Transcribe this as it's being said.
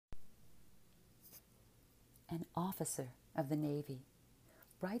an officer of the Navy,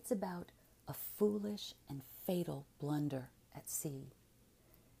 writes about a foolish and fatal blunder at sea.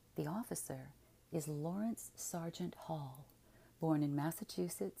 The officer is Lawrence Sargent Hall, born in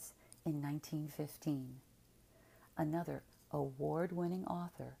Massachusetts in 1915. Another award-winning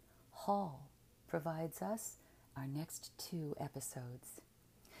author, Hall provides us our next 2 episodes.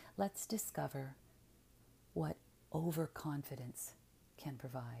 Let's discover what overconfidence can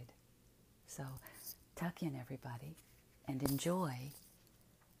provide. So tuck in, everybody, and enjoy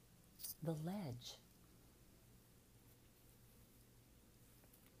The Ledge.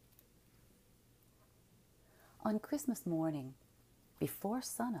 On Christmas morning, before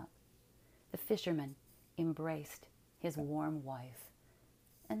sunup, the fisherman embraced his warm wife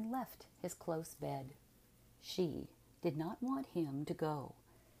and left his close bed. She did not want him to go.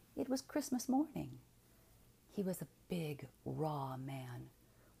 It was Christmas morning. He was a big, raw man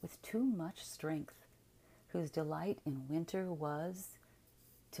with too much strength, whose delight in winter was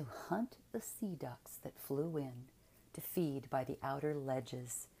to hunt the sea ducks that flew in to feed by the outer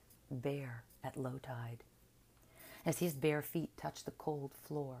ledges, bare at low tide. As his bare feet touched the cold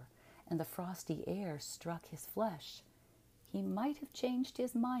floor and the frosty air struck his flesh, he might have changed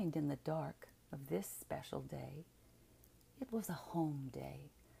his mind in the dark of this special day. It was a home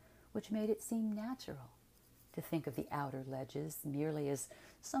day, which made it seem natural to think of the outer ledges merely as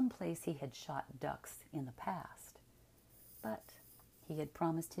some place he had shot ducks in the past. But he had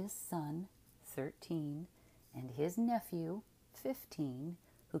promised his son, 13, and his nephew, 15,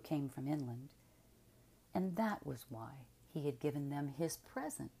 who came from inland, and that was why he had given them his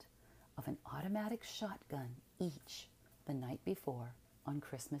present of an automatic shotgun each the night before on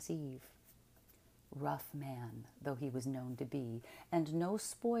Christmas Eve. Rough man though he was known to be, and no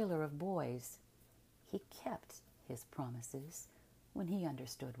spoiler of boys, he kept his promises when he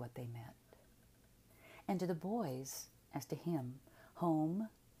understood what they meant. And to the boys, as to him, home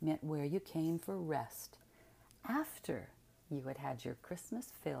meant where you came for rest, after you had had your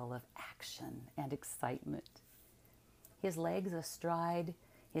Christmas fill of action and excitement. His legs astride,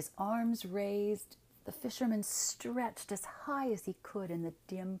 his arms raised, the fisherman stretched as high as he could in the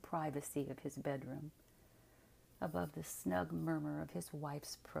dim privacy of his bedroom. Above the snug murmur of his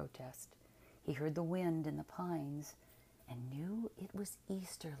wife's protest, he heard the wind in the pines and knew it was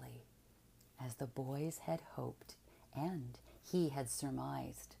easterly, as the boys had hoped and he had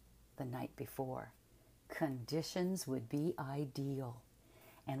surmised the night before. Conditions would be ideal,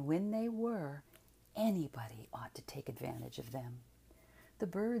 and when they were, anybody ought to take advantage of them. The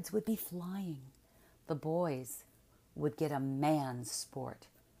birds would be flying. The boys would get a man's sport,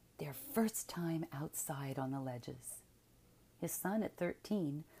 their first time outside on the ledges. His son at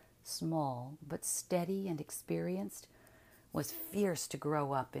 13, small but steady and experienced, was fierce to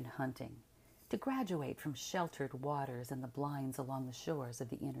grow up in hunting, to graduate from sheltered waters and the blinds along the shores of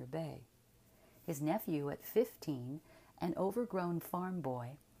the inner bay. His nephew at 15, an overgrown farm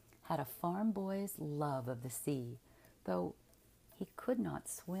boy, had a farm boy's love of the sea, though he could not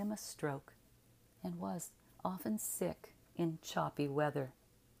swim a stroke and was often sick in choppy weather.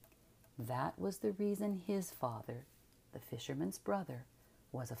 That was the reason his father, the fisherman's brother,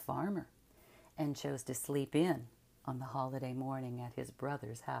 was a farmer and chose to sleep in on the holiday morning at his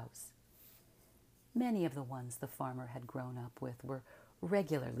brother's house. Many of the ones the farmer had grown up with were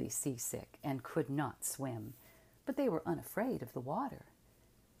regularly seasick and could not swim, but they were unafraid of the water.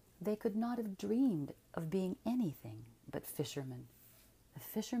 They could not have dreamed of being anything but fishermen. The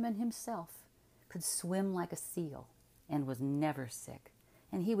fisherman himself could swim like a seal and was never sick,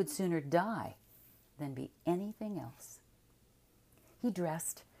 and he would sooner die than be anything else. He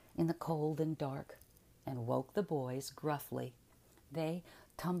dressed in the cold and dark and woke the boys gruffly. They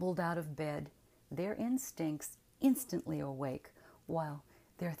tumbled out of bed, their instincts instantly awake, while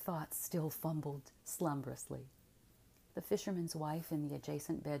their thoughts still fumbled slumberously. The fisherman's wife in the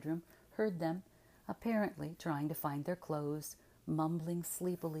adjacent bedroom heard them, apparently trying to find their clothes, mumbling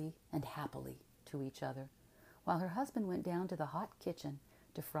sleepily and happily to each other, while her husband went down to the hot kitchen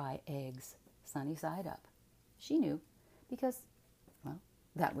to fry eggs, sunny side up. She knew, because, well,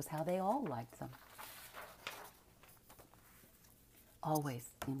 that was how they all liked them. Always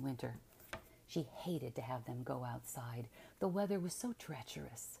in winter, she hated to have them go outside. The weather was so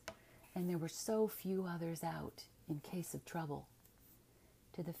treacherous, and there were so few others out in case of trouble.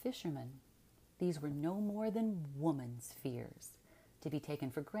 To the fisherman, these were no more than woman's fears, to be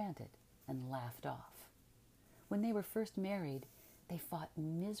taken for granted and laughed off. When they were first married, they fought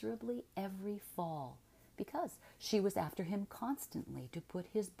miserably every fall, because she was after him constantly to put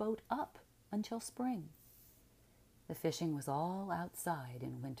his boat up until spring. The fishing was all outside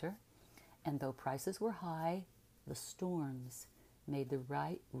in winter, And though prices were high, the storms made the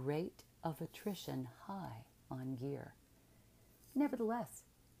right rate of attrition high on gear. Nevertheless,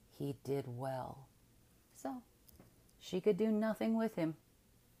 he did well. So she could do nothing with him.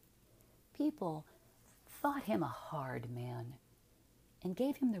 People thought him a hard man and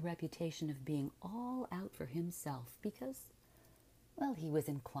gave him the reputation of being all out for himself because, well, he was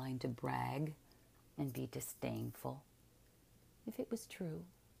inclined to brag and be disdainful. If it was true,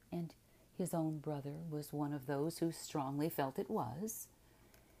 and his own brother was one of those who strongly felt it was,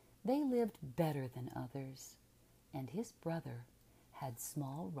 they lived better than others, and his brother had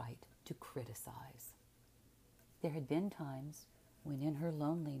small right to criticize. There had been times when in her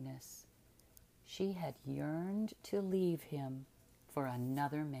loneliness she had yearned to leave him for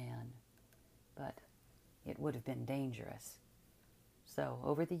another man, but it would have been dangerous. So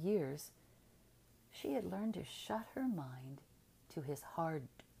over the years, she had learned to shut her mind to his hard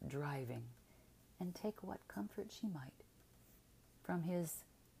driving and take what comfort she might from his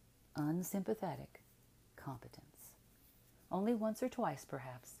unsympathetic competence. Only once or twice,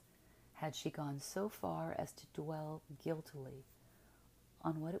 perhaps, had she gone so far as to dwell guiltily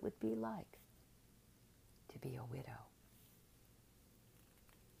on what it would be like to be a widow.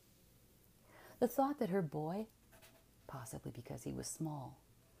 The thought that her boy, possibly because he was small,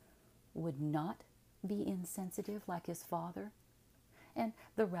 would not be insensitive like his father, and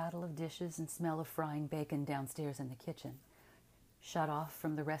the rattle of dishes and smell of frying bacon downstairs in the kitchen, shut off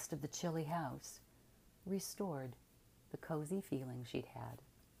from the rest of the chilly house, restored the cozy feeling she'd had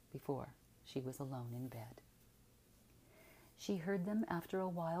before she was alone in bed. She heard them after a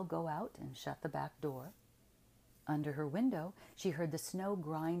while go out and shut the back door. Under her window, she heard the snow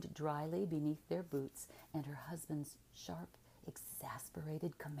grind dryly beneath their boots and her husband's sharp,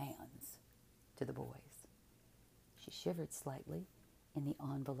 exasperated commands to the boys. She shivered slightly in the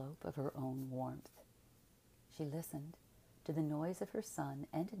envelope of her own warmth. She listened to the noise of her son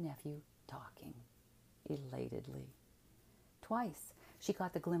and nephew talking elatedly. Twice she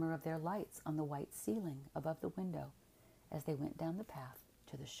caught the glimmer of their lights on the white ceiling above the window as they went down the path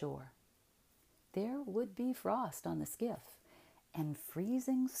to the shore. There would be frost on the skiff and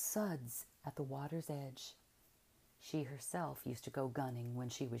freezing suds at the water's edge. She herself used to go gunning when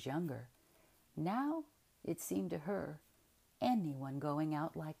she was younger. Now, it seemed to her, anyone going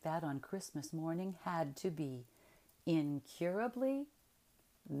out like that on Christmas morning had to be incurably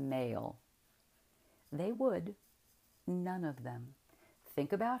male. They would, none of them,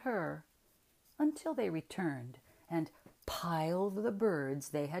 think about her until they returned and piled the birds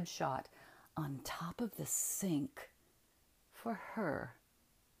they had shot on top of the sink for her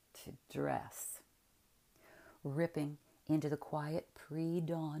to dress. Ripping into the quiet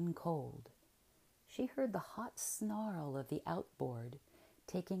pre-dawn cold, she heard the hot snarl of the outboard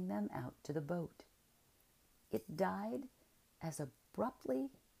taking them out to the boat. It died as abruptly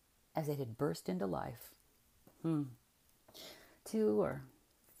as it had burst into life. 2 or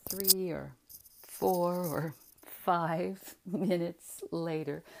 3 or 4 or 5 minutes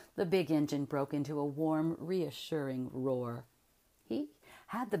later, the big engine broke into a warm, reassuring roar. He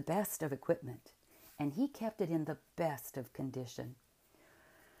had the best of equipment, and he kept it in the best of condition.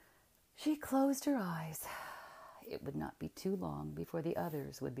 She closed her eyes. It would not be too long before the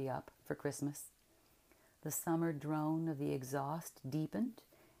others would be up for Christmas. The summer drone of the exhaust deepened,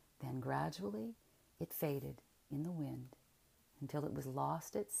 then gradually it faded in the wind until it was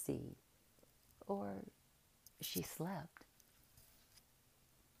lost at sea, or she slept.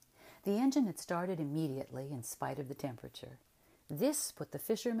 The engine had started immediately in spite of the temperature. This put the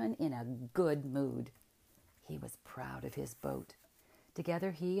fisherman in a good mood. He was proud of his boat.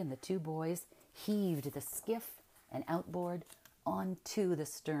 Together he and the 2 boys heaved the skiff and outboard onto the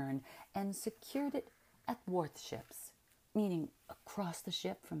stern and secured it athwartships, meaning across the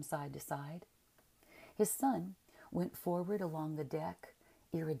ship from side to side. His son went forward along the deck,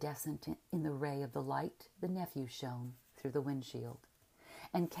 iridescent in the ray of the light the nephew shone through the windshield,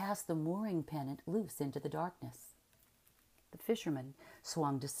 and cast the mooring pennant loose into the darkness. The fisherman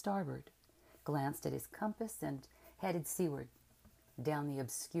swung to starboard, glanced at his compass, and headed seaward, down the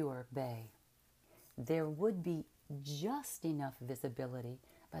obscure bay. There would be just enough visibility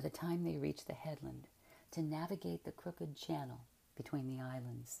by the time they reached the headland to navigate the crooked channel between the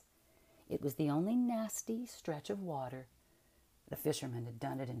islands. It was the only nasty stretch of water. The fisherman had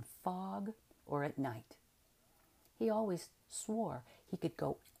done it in fog or at night. He always swore he could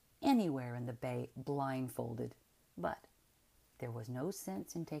go anywhere in the bay blindfolded, but there was no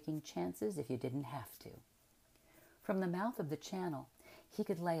sense in taking chances if you didn't have to. From the mouth of the channel, he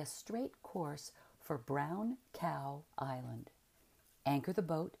could lay a straight course for Brown Cow Island, anchor the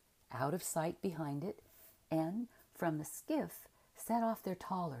boat out of sight behind it, and from the skiff set off their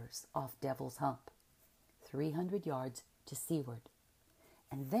trawlers off Devil's Hump, 300 yards to seaward.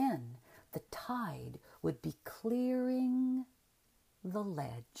 And then the tide would be clearing the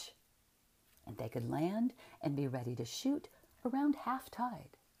ledge, and they could land and be ready to shoot around half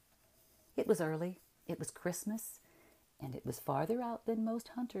tide. It was early, it was Christmas, and it was farther out than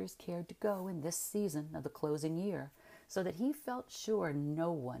most hunters cared to go in this season of the closing year, so that he felt sure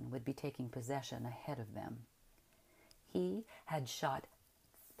no one would be taking possession ahead of them. He had shot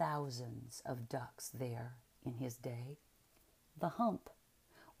thousands of ducks there in his day. The Hump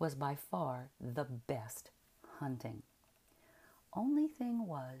was by far the best hunting. Only thing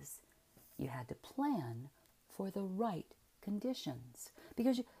was, you had to plan for the right conditions,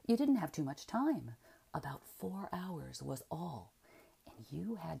 because you didn't have too much time. About 4 hours was all, and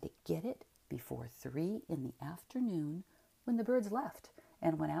you had to get it before 3 in the afternoon, when the birds left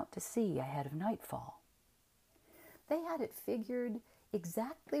and went out to sea ahead of nightfall. They had it figured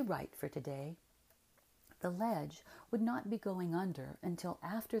exactly right for today. The ledge would not be going under until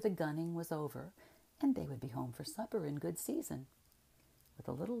after the gunning was over, and they would be home for supper in good season. With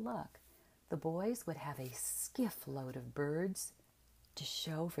a little luck, the boys would have a skiff load of birds to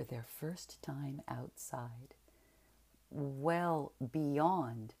show for their first time outside, well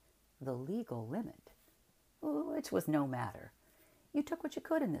beyond the legal limit, which was no matter. You took what you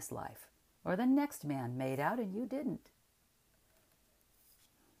could in this life, or the next man made out and you didn't.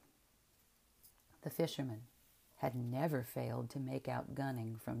 The fisherman had never failed to make out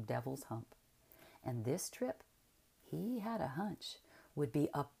gunning from Devil's Hump, and this trip, he had a hunch, would be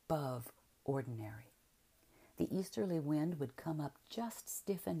above ordinary. The easterly wind would come up just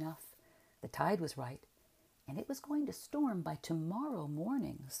stiff enough. The tide was right, and it was going to storm by tomorrow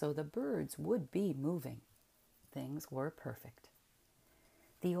morning, so the birds would be moving. Things were perfect.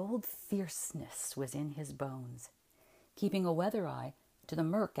 The old fierceness was in his bones, keeping a weather eye to the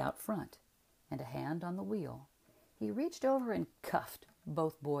murk out front and a hand on the wheel. He reached over and cuffed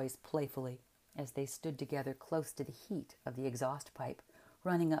both boys playfully as they stood together close to the heat of the exhaust pipe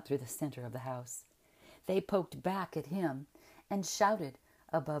running up through the center of the house. They poked back at him and shouted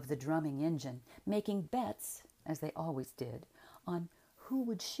above the drumming engine, making bets, as they always did, on who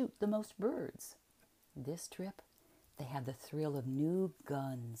would shoot the most birds. This trip, they had the thrill of new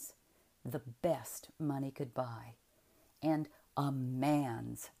guns, the best money could buy, and a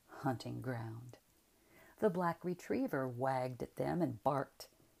man's hunting ground. The black retriever wagged at them and barked.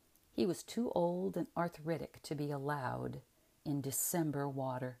 He was too old and arthritic to be allowed in December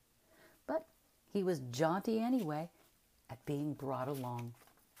water, but he was jaunty anyway at being brought along.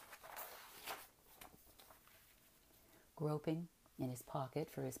 Groping in his pocket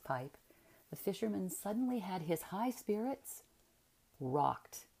for his pipe, the fisherman suddenly had his high spirits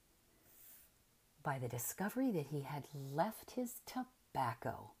rocked by the discovery that he had left his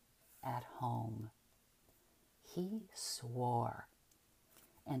tobacco at home. He swore.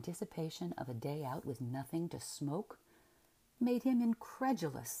 Anticipation of a day out with nothing to smoke made him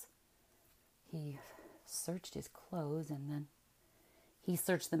incredulous. He searched his clothes and then he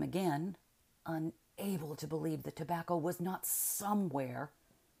searched them again, unable to believe the tobacco was not somewhere.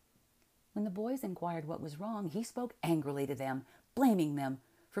 When the boys inquired what was wrong, he spoke angrily to them, blaming them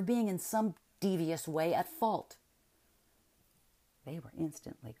for being in some devious way at fault. They were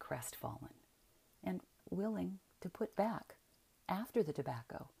instantly crestfallen and willing to put back after the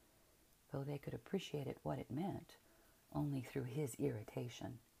tobacco, though they could appreciate it what it meant only through his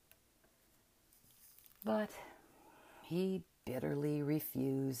irritation. But he bitterly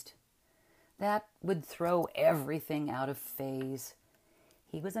refused. That would throw everything out of phase.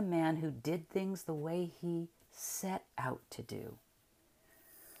 He was a man who did things the way he set out to do.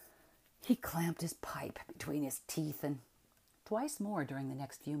 He clamped his pipe between his teeth, and twice more during the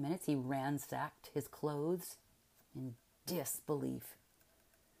next few minutes he ransacked his clothes in disbelief.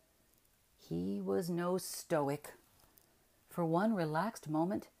 He was no stoic. For one relaxed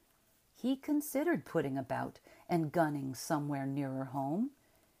moment, he considered putting about and gunning somewhere nearer home.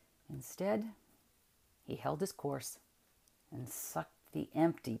 Instead, he held his course and sucked the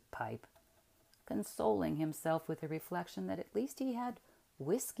empty pipe, consoling himself with the reflection that at least he had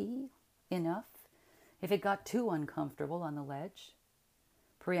whiskey enough if it got too uncomfortable on the ledge.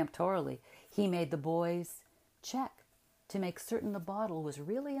 Peremptorily, he made the boys check to make certain the bottle was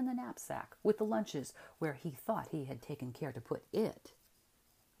really in the knapsack with the lunches where he thought he had taken care to put it.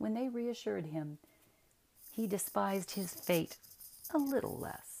 When they reassured him, he despised his fate a little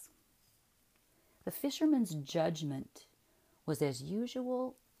less. The fisherman's judgment was as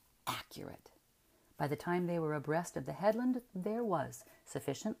usual accurate. By the time they were abreast of the headland, there was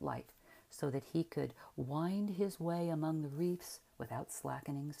sufficient light so that he could wind his way among the reefs without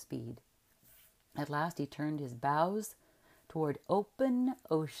slackening speed. At last he turned his bows toward open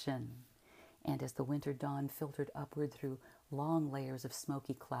ocean, and as the winter dawn filtered upward through long layers of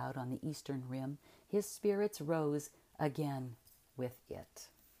smoky cloud on the eastern rim, his spirits rose again with it.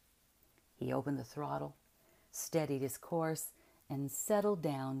 He opened the throttle, steadied his course, and settled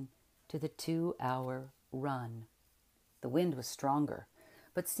down to the 2-hour run. The wind was stronger,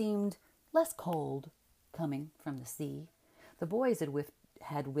 but seemed less cold coming from the sea. The boys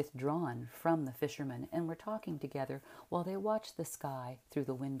had withdrawn from the fishermen and were talking together while they watched the sky through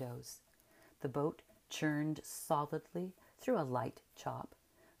the windows. The boat churned solidly through a light chop,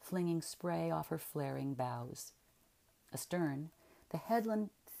 flinging spray off her flaring bows. Astern, the headland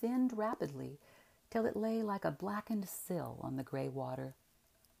thinned rapidly till it lay like a blackened sill on the gray water.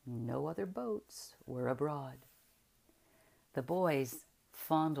 No other boats were abroad. The boys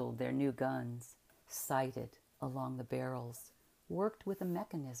fondled their new guns, sighted along the barrels, worked with the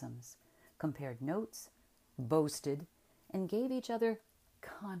mechanisms, compared notes, boasted, and gave each other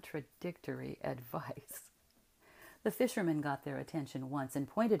contradictory advice. The fishermen got their attention once and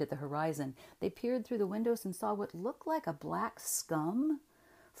pointed at the horizon. They peered through the windows and saw what looked like a black scum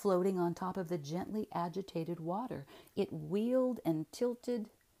floating on top of the gently agitated water. It wheeled and tilted,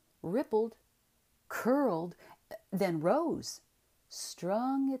 rippled, curled, then rose,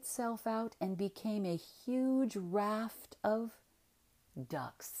 strung itself out, and became a huge raft of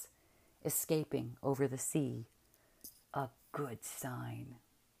ducks escaping over the sea. A good sign.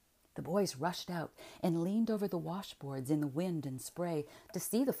 The boys rushed out and leaned over the washboards in the wind and spray to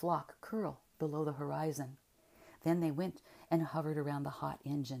see the flock curl below the horizon. Then they went and hovered around the hot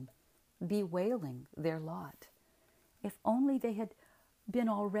engine, bewailing their lot. If only they had been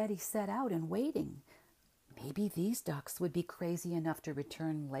already set out and waiting. Maybe these ducks would be crazy enough to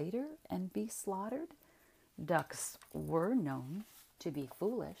return later and be slaughtered. Ducks were known to be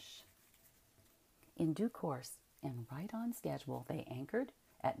foolish. In due course and right on schedule, they anchored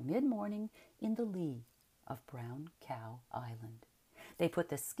at mid-morning in the lee of Brown Cow Island. They put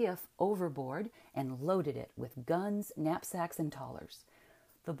the skiff overboard and loaded it with guns, knapsacks, and tallers.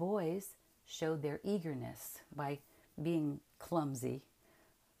 The boys showed their eagerness by being clumsy.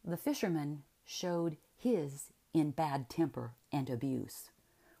 The fisherman showed his in bad temper and abuse,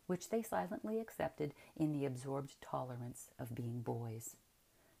 which they silently accepted in the absorbed tolerance of being boys.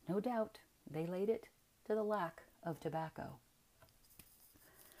 No doubt they laid it to the lack of tobacco.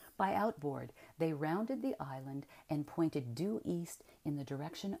 By outboard, they rounded the island and pointed due east in the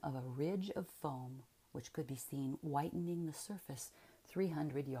direction of a ridge of foam which could be seen whitening the surface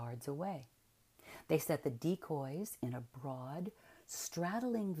 300 yards away. They set the decoys in a broad,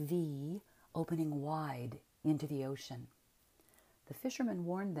 straddling V opening wide into the ocean. The fisherman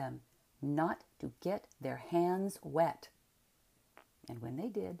warned them not to get their hands wet, and when they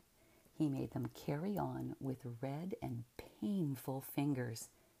did, he made them carry on with red and painful fingers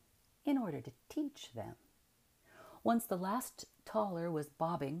in order to teach them. Once the last taller was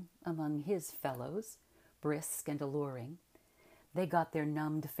bobbing among his fellows, brisk and alluring, they got their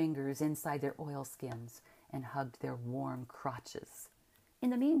numbed fingers inside their oilskins and hugged their warm crotches. In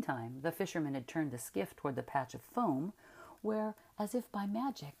the meantime, the fisherman had turned the skiff toward the patch of foam where, as if by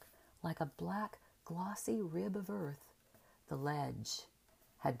magic, like a black, glossy rib of earth, the ledge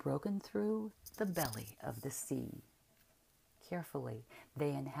had broken through the belly of the sea. Carefully, they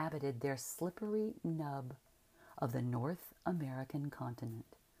inhabited their slippery nub of the North American continent,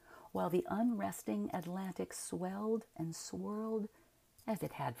 while the unresting Atlantic swelled and swirled as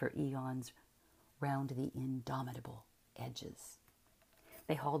it had for eons round the indomitable edges.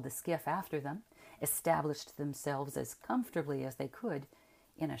 They hauled the skiff after them, established themselves as comfortably as they could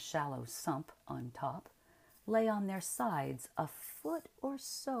in a shallow sump on top, lay on their sides a foot or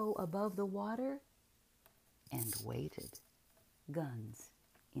so above the water, and waited, guns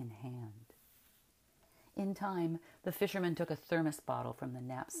in hand. In time, the fisherman took a thermos bottle from the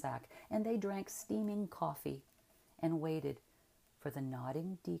knapsack, and they drank steaming coffee and waited for the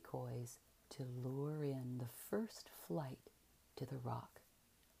nodding decoys to lure in the first flight to the rock.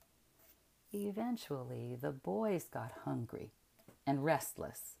 Eventually, the boys got hungry and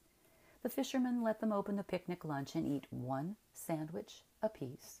restless. The fisherman let them open the picnic lunch and eat one sandwich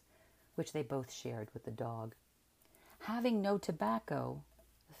apiece, which they both shared with the dog. Having no tobacco,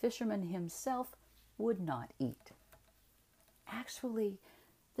 the fisherman himself would not eat. Actually,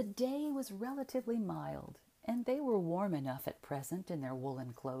 the day was relatively mild, and they were warm enough at present in their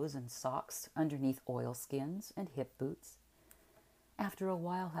woolen clothes and socks underneath oilskins and hip boots. After a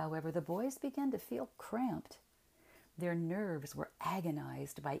while, however, the boys began to feel cramped. Their nerves were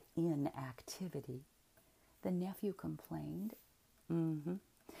agonized by inactivity. The nephew complained,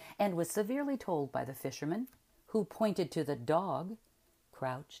 and was severely told by the fisherman, who pointed to the dog,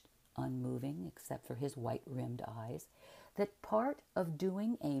 crouched, unmoving except for his white-rimmed eyes, that part of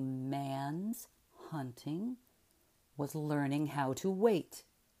doing a man's hunting was learning how to wait.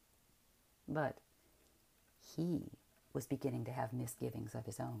 But he was beginning to have misgivings of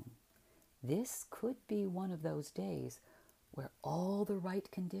his own. This could be one of those days where all the right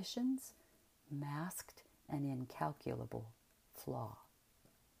conditions masked an incalculable flaw.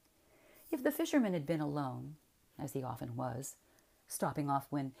 If the fisherman had been alone, as he often was, stopping off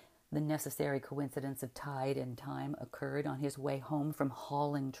when the necessary coincidence of tide and time occurred on his way home from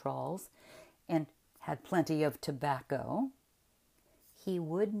hauling trawls, and had plenty of tobacco, he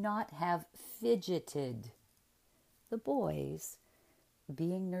would not have fidgeted. The boys,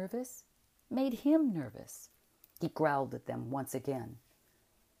 being nervous, made him nervous. He growled at them once again.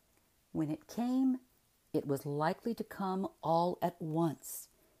 When it came, it was likely to come all at once,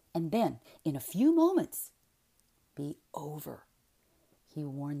 and then, in a few moments, be over. He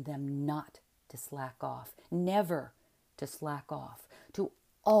warned them not to slack off, never to slack off, to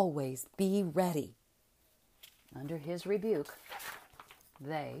always be ready. Under his rebuke,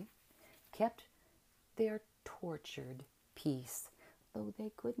 they kept their tortured peace, though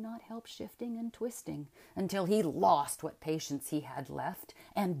they could not help shifting and twisting until he lost what patience he had left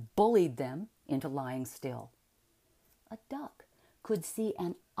and bullied them into lying still. A duck could see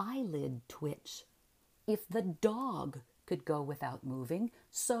an eyelid twitch. If the dog could go without moving,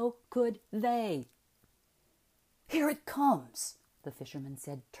 so could they. "Here it comes," the fisherman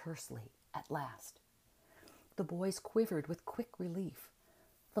said tersely at last. The boys quivered with quick relief.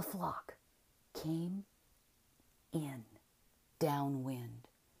 The flock came in, downwind,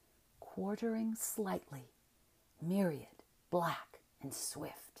 quartering slightly, myriad, black and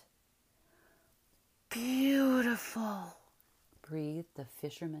swift. "Beautiful," breathed the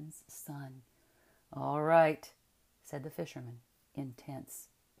fisherman's son. "All right," said the fisherman, intense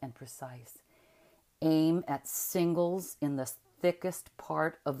and precise. "Aim at singles in the thickest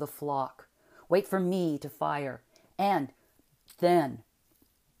part of the flock. Wait for me to fire, and then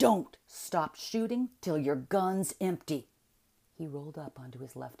don't stop shooting till your gun's empty." He rolled up onto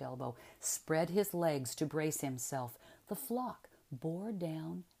his left elbow, spread his legs to brace himself. The flock bore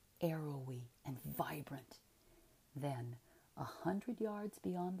down, arrowy and vibrant. Then, 100 yards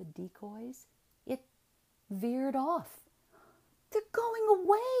beyond the decoys, it veered off. "They're going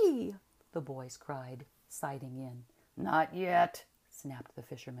away," the boys cried, sighting in. "Not yet," snapped the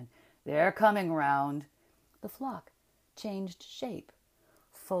fisherman. "They're coming round." The flock changed shape,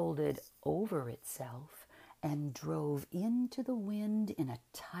 folded over itself, and drove into the wind in a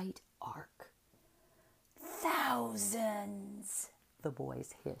tight arc. "Thousands," the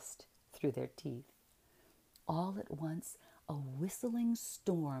boys hissed through their teeth. All at once, a whistling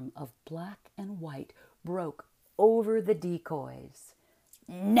storm of black and white broke over the decoys.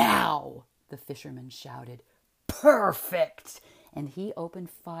 "Now!" the fisherman shouted. "Perfect!" And he opened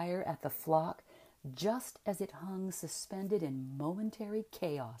fire at the flock just as it hung suspended in momentary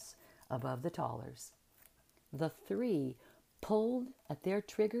chaos above the tallers. The three pulled at their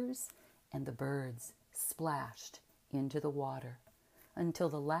triggers, and the birds splashed into the water until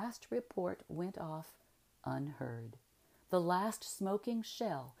the last report went off unheard. The last smoking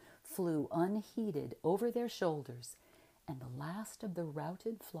shell flew unheeded over their shoulders, and the last of the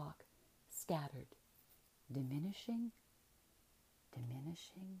routed flock scattered, diminishing,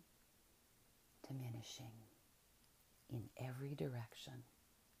 diminishing, diminishing in every direction.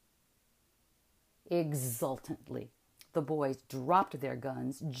 Exultantly, the boys dropped their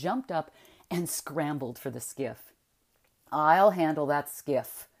guns, jumped up, and scrambled for the skiff. "I'll handle that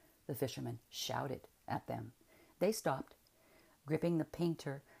skiff," the fisherman shouted at them. They stopped. Gripping the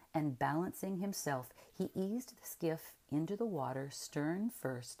painter and balancing himself, he eased the skiff into the water stern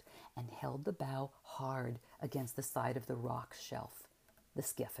first and held the bow hard against the side of the rock shelf. The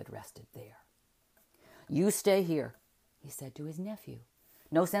skiff had rested there. "You stay here," he said to his nephew.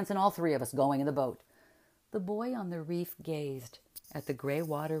 "No sense in all three of us going in the boat." The boy on the reef gazed at the gray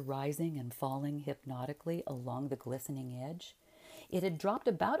water rising and falling hypnotically along the glistening edge. It had dropped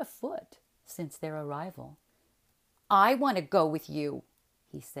about a foot since their arrival. "I want to go with you,"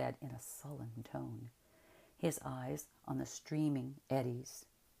 he said in a sullen tone, his eyes on the streaming eddies.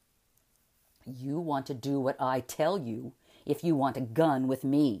 "You want to do what I tell you if you want a gun with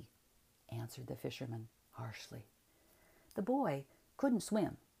me," answered the fisherman harshly. The boy couldn't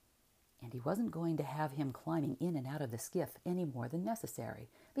swim, and he wasn't going to have him climbing in and out of the skiff any more than necessary.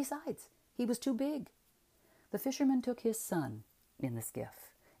 Besides, he was too big. The fisherman took his son in the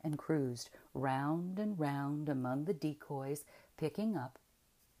skiff and cruised round and round among the decoys, picking up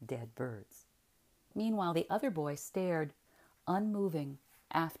dead birds. Meanwhile, the other boy stared, unmoving,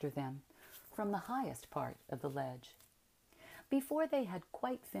 after them from the highest part of the ledge. Before they had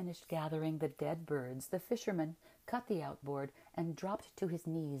quite finished gathering the dead birds, the fisherman cut the outboard and dropped to his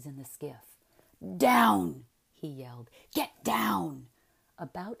knees in the skiff. "Down!" he yelled. "Get down!"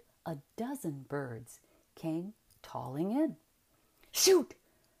 About a dozen birds came tolling in. "Shoot!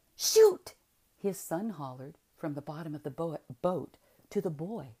 Shoot!" his son hollered from the bottom of the boat to the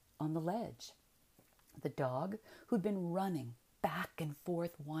boy on the ledge. The dog, who'd been running back and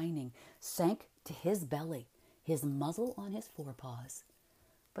forth whining, sank to his belly, his muzzle on his forepaws.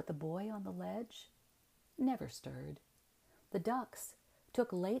 But the boy on the ledge never stirred. The ducks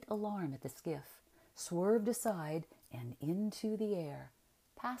took late alarm at the skiff, swerved aside and into the air,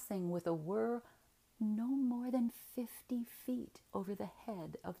 passing with a whir no more than 50 feet over the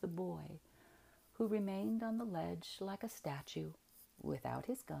head of the boy, who remained on the ledge like a statue, without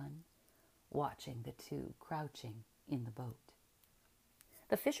his gun, watching the two crouching in the boat.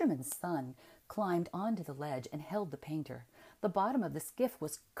 The fisherman's son climbed onto the ledge and held the painter. The bottom of the skiff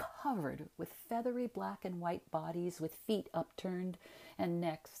was covered with feathery black and white bodies with feet upturned and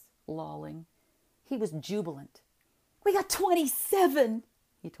necks lolling. He was jubilant. "We got 27,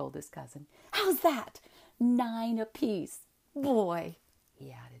 he told his cousin. "How's that? 9 apiece. Boy,"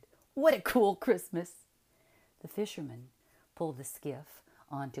 he added, "what a cool Christmas." The fisherman pulled the skiff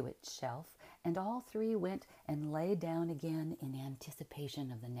onto its shelf, and all three went and lay down again in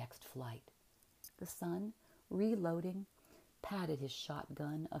anticipation of the next flight. The son, reloading, patted his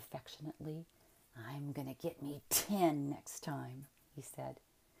shotgun affectionately. "I'm going to get me 10 next time," he said.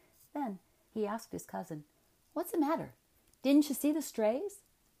 Then he asked his cousin, "What's the matter? Didn't you see the strays?"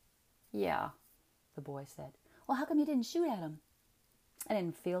 "Yeah," the boy said. "Well, how come you didn't shoot at them?" "I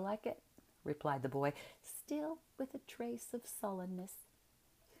didn't feel like it," replied the boy, still with a trace of sullenness.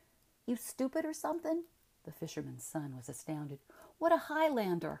 "You stupid or something?" The fisherman's son was astounded. "What a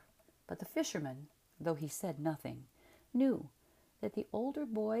Highlander!" But the fisherman, though he said nothing, knew that the older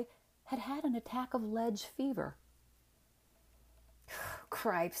boy had had an attack of ledge fever.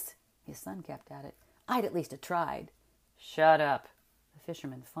 "Cripes," his son kept at it. "I'd at least have tried." "Shut up," the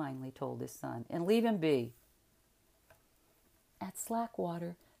fisherman finally told his son, "and leave him be." At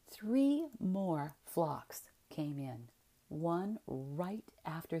Slackwater, 3 more flocks came in, one right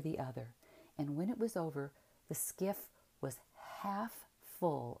after the other, and when it was over, the skiff was half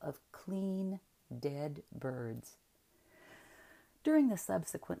full of clean, dead birds. During the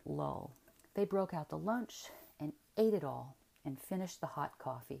subsequent lull, they broke out the lunch and ate it all and finished the hot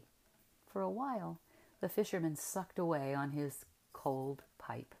coffee. For a while, the fisherman sucked away on his cold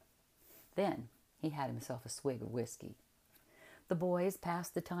pipe. Then he had himself a swig of whiskey. The boys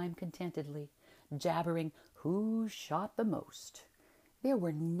passed the time contentedly, jabbering who shot the most. There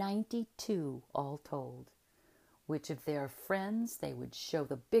were 92 all told. Which of their friends they would show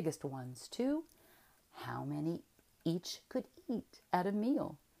the biggest ones to, how many each could eat at a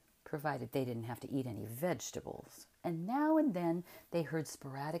meal, provided they didn't have to eat any vegetables. And now and then they heard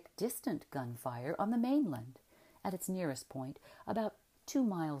sporadic distant gunfire on the mainland, at its nearest point, about 2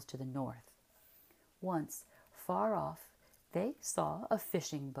 miles to the north. Once, far off, they saw a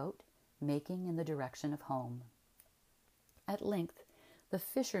fishing boat making in the direction of home. At length, the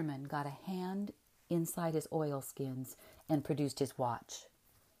fisherman got a hand inside his oilskins and produced his watch.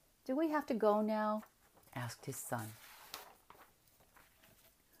 "Do we have to go now?" asked his son.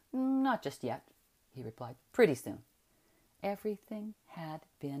 "Not just yet," he replied. "Pretty soon." Everything had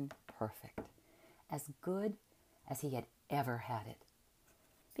been perfect, as good as he had ever had it.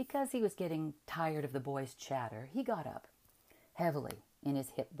 Because he was getting tired of the boys' chatter, he got up, heavily in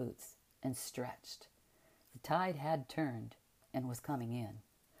his hip boots, and stretched. The tide had turned and was coming in.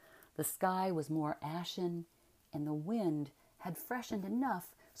 The sky was more ashen, and the wind had freshened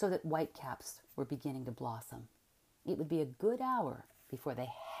enough so that whitecaps were beginning to blossom. It would be a good hour before they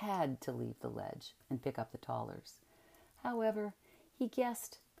had to leave the ledge and pick up the trawlers. However, he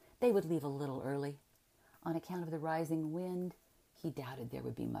guessed they would leave a little early. On account of the rising wind, he doubted there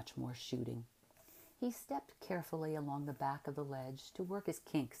would be much more shooting. He stepped carefully along the back of the ledge to work his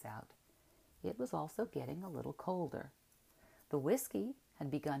kinks out. It was also getting a little colder. The whiskey had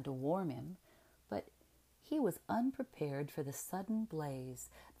begun to warm him, but he was unprepared for the sudden blaze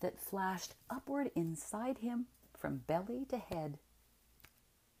that flashed upward inside him from belly to head.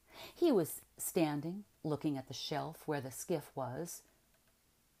 He was standing, looking at the shelf where the skiff was,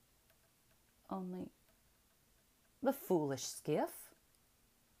 Only the foolish skiff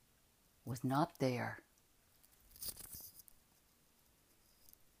was not there.